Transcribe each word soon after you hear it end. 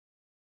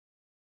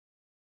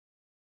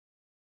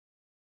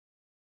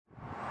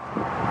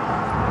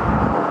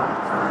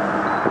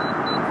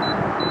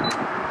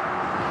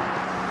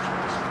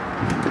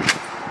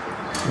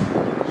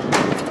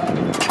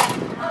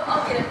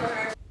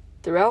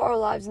Throughout our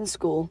lives in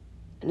school,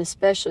 and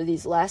especially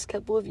these last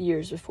couple of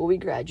years before we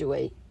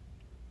graduate,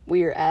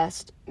 we are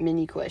asked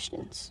many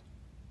questions.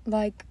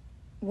 Like,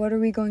 what are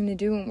we going to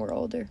do when we're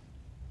older?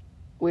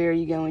 Where are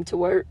you going to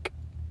work?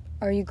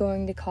 Are you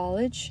going to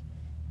college?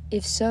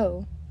 If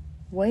so,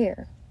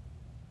 where?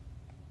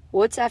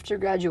 What's after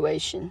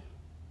graduation?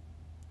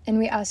 And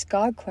we ask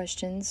God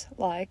questions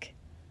like,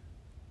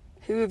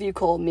 Who have you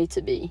called me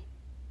to be?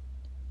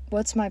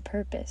 what's my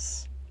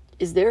purpose?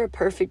 Is there a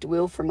perfect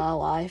will for my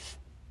life?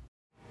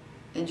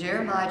 In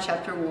Jeremiah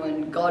chapter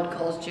 1, God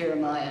calls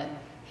Jeremiah.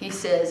 He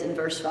says in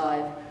verse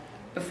 5,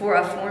 Before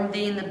I formed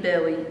thee in the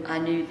belly, I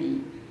knew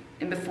thee.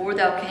 And before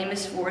thou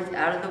camest forth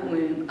out of the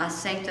womb, I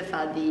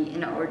sanctified thee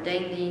and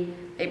ordained thee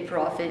a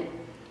prophet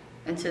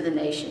unto the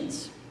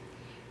nations.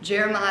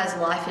 Jeremiah's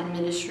life and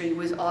ministry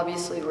was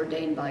obviously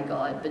ordained by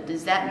God, but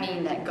does that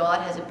mean that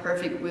God has a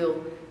perfect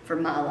will for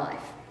my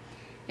life?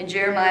 In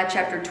Jeremiah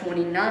chapter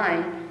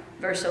 29,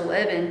 verse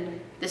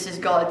 11, this is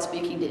God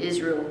speaking to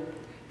Israel.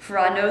 For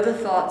I know the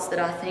thoughts that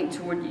I think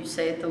toward you,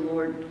 saith the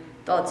Lord,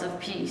 thoughts of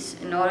peace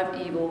and not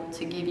of evil,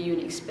 to give you an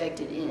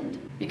expected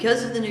end.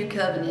 Because of the new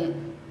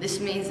covenant,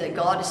 this means that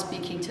God is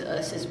speaking to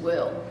us as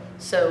well.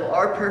 So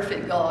our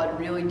perfect God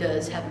really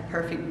does have a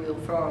perfect will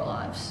for our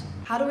lives.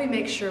 How do we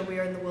make sure we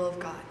are in the will of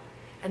God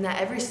and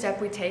that every step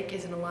we take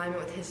is in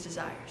alignment with His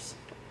desires?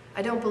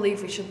 I don't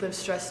believe we should live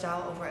stressed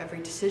out over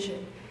every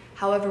decision.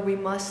 However, we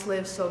must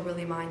live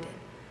soberly minded,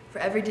 for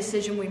every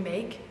decision we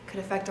make could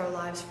affect our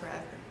lives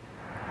forever.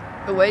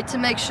 A way to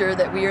make sure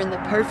that we are in the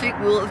perfect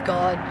will of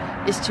God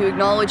is to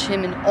acknowledge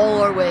Him in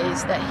all our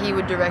ways, that He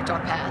would direct our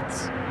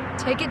paths.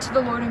 Take it to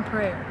the Lord in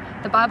prayer.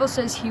 The Bible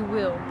says He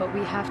will, but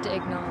we have to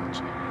acknowledge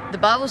it. The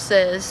Bible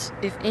says,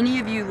 If any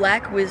of you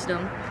lack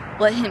wisdom,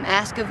 let him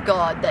ask of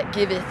God that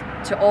giveth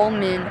to all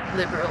men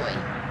liberally.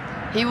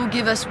 He will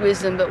give us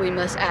wisdom, but we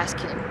must ask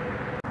Him.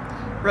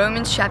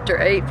 Romans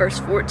chapter 8, verse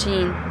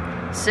 14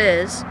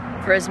 says,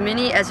 For as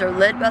many as are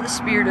led by the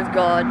Spirit of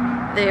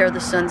God, they are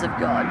the sons of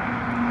God.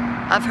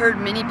 I've heard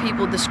many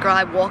people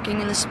describe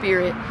walking in the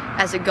Spirit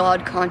as a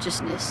God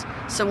consciousness.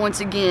 So once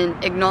again,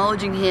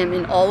 acknowledging Him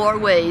in all our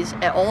ways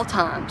at all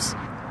times.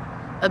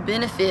 A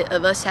benefit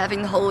of us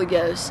having the Holy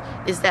Ghost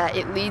is that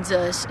it leads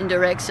us and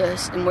directs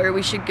us in where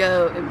we should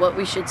go and what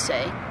we should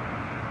say.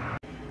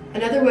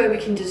 Another way we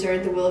can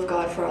discern the will of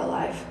God for our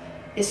life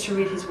is to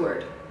read His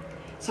Word.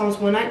 Psalms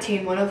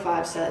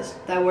 119:105 says,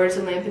 Thy word is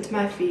a lamp unto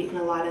my feet and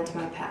a light unto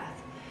my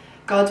path.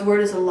 God's Word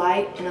is a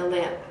light and a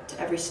lamp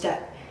to every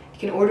step. It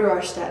can order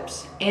our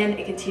steps, and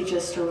it can teach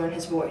us to learn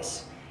His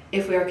voice,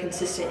 if we are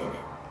consistent in it.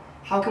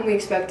 How can we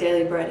expect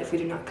daily bread if we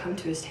do not come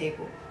to His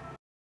table?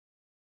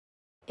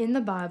 In the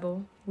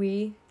Bible,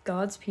 we,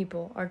 God's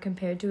people, are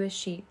compared to a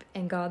sheep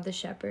and God the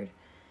shepherd.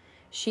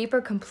 Sheep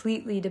are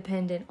completely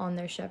dependent on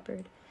their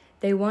shepherd.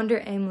 They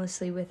wander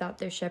aimlessly without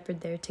their shepherd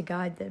there to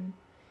guide them.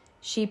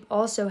 Sheep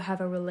also have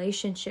a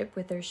relationship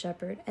with their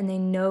shepherd, and they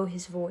know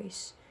his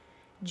voice.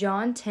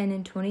 John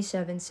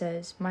 10:27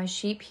 says, My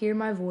sheep hear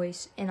my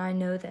voice, and I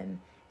know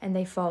them, and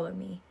they follow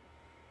me.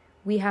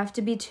 We have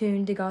to be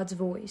tuned to God's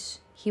voice.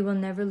 He will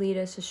never lead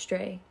us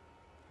astray.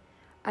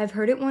 I've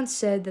heard it once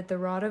said that the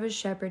rod of a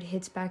shepherd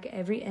hits back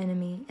every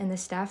enemy, and the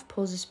staff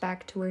pulls us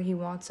back to where he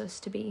wants us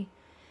to be.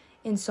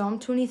 In Psalm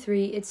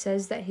 23, it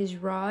says that his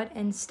rod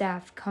and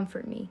staff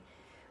comfort me.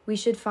 We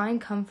should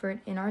find comfort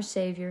in our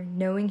Savior,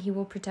 knowing He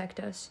will protect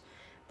us,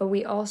 but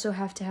we also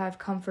have to have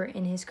comfort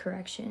in His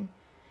correction.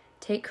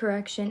 Take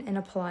correction and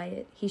apply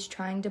it. He's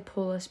trying to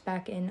pull us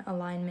back in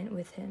alignment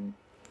with Him.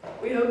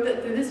 We hope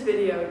that through this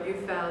video you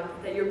found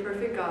that your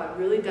perfect God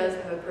really does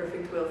have a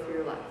perfect will for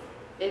your life.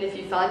 And if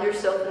you find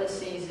yourself in a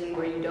season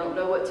where you don't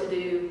know what to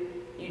do,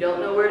 you don't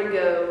know where to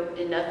go,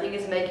 and nothing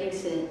is making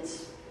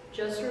sense,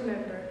 just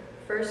remember,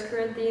 1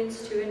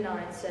 Corinthians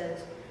 2:9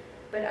 says,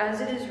 But as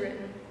it is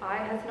written, Eye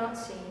hath not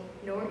seen,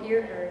 nor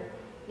ear heard,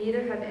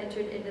 neither have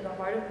entered into the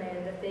heart of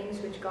man the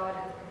things which God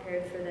hath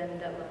prepared for them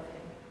that love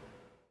Him.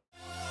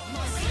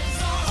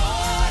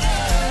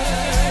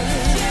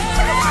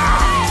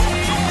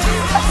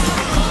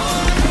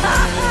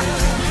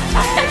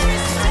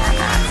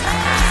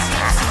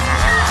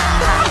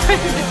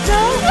 No!